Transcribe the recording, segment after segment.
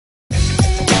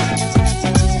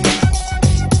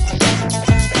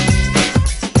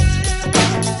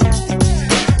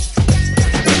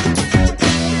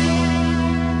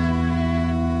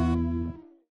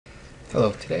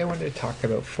Today I wanted to talk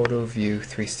about PhotoView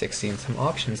 360 and some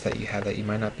options that you have that you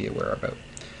might not be aware about.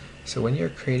 So when you're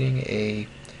creating a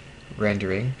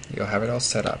rendering, you'll have it all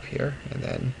set up here,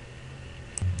 and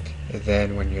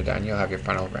then when you're done, you'll have your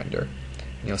final render.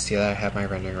 And you'll see that I have my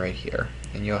rendering right here.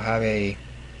 And you'll have and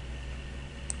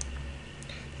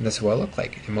this is what it'll look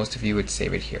like, and most of you would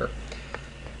save it here.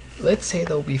 Let's say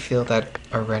though we feel that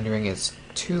our rendering is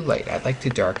too light. I'd like to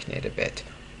darken it a bit,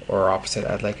 or opposite,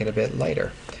 I'd like it a bit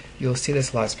lighter. You'll see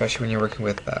this a lot, especially when you're working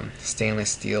with stainless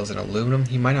steels and aluminum.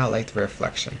 You might not like the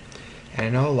reflection. And I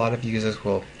know a lot of users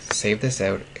will save this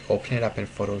out, open it up in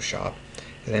Photoshop,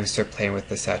 and then start playing with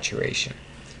the saturation.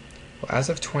 Well, as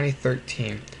of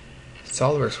 2013,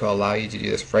 SolidWorks will allow you to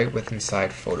do this right within inside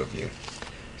PhotoView.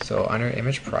 So under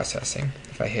Image Processing,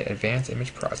 if I hit Advanced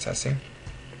Image Processing,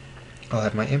 I'll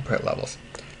have my input levels.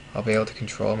 I'll be able to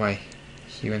control my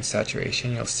hue and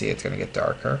saturation. You'll see it's going to get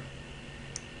darker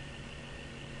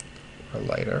or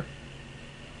lighter.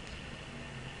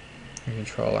 I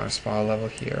control on a small level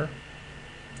here.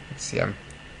 Let's see, I'm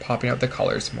popping out the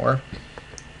colors more.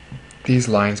 These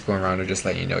lines going around are just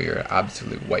letting you know you're at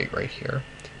absolute white right here.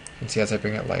 You can see as I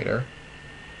bring it lighter,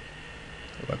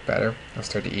 it'll look better. I'll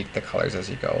start to eat the colors as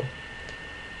you go.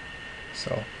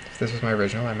 So if this was my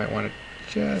original, I might want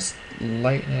to just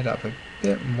lighten it up a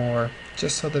bit more,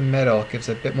 just so the middle gives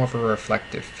a bit more of a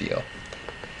reflective feel.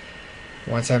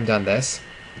 Once I'm done this,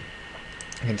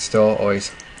 I can still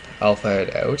always alpha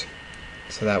it out,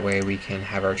 so that way we can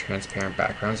have our transparent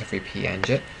backgrounds. If we PNG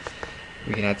it,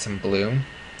 we can add some bloom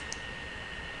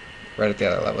right at the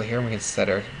other level here, and we can set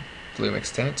our bloom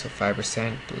extent, so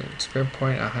 5%, bloom square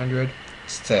point 100,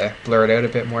 just to blur it out a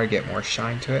bit more, get more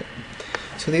shine to it.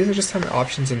 So these are just some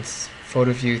options in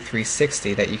PhotoView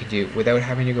 360 that you can do without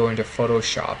having to go into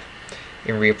Photoshop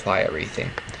and reapply everything.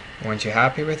 Once you're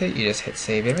happy with it, you just hit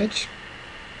Save Image.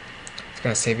 It's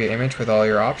going to save your image with all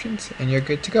your options, and you're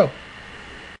good to go.